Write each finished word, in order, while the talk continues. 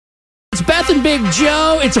It's Beth and Big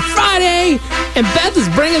Joe. It's a Friday, and Beth is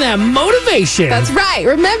bringing that motivation. That's right.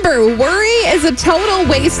 Remember, worry is a total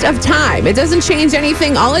waste of time. It doesn't change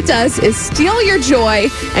anything. All it does is steal your joy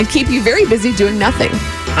and keep you very busy doing nothing.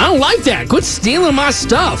 I don't like that. Quit stealing my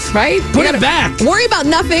stuff. Right? Put it back. Worry about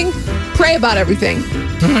nothing. Pray about everything.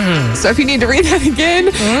 So if you need to read that again,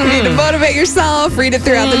 you need to motivate yourself, read it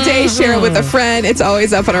throughout the day, share it with a friend. It's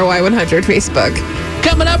always up on our Y100 Facebook.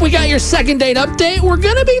 Coming up, we got your second date update. We're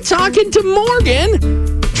going to be talking to Morgan.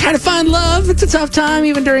 Trying to find love. It's a tough time,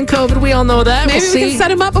 even during COVID. We all know that. Maybe we can set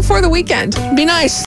him up before the weekend. Be nice.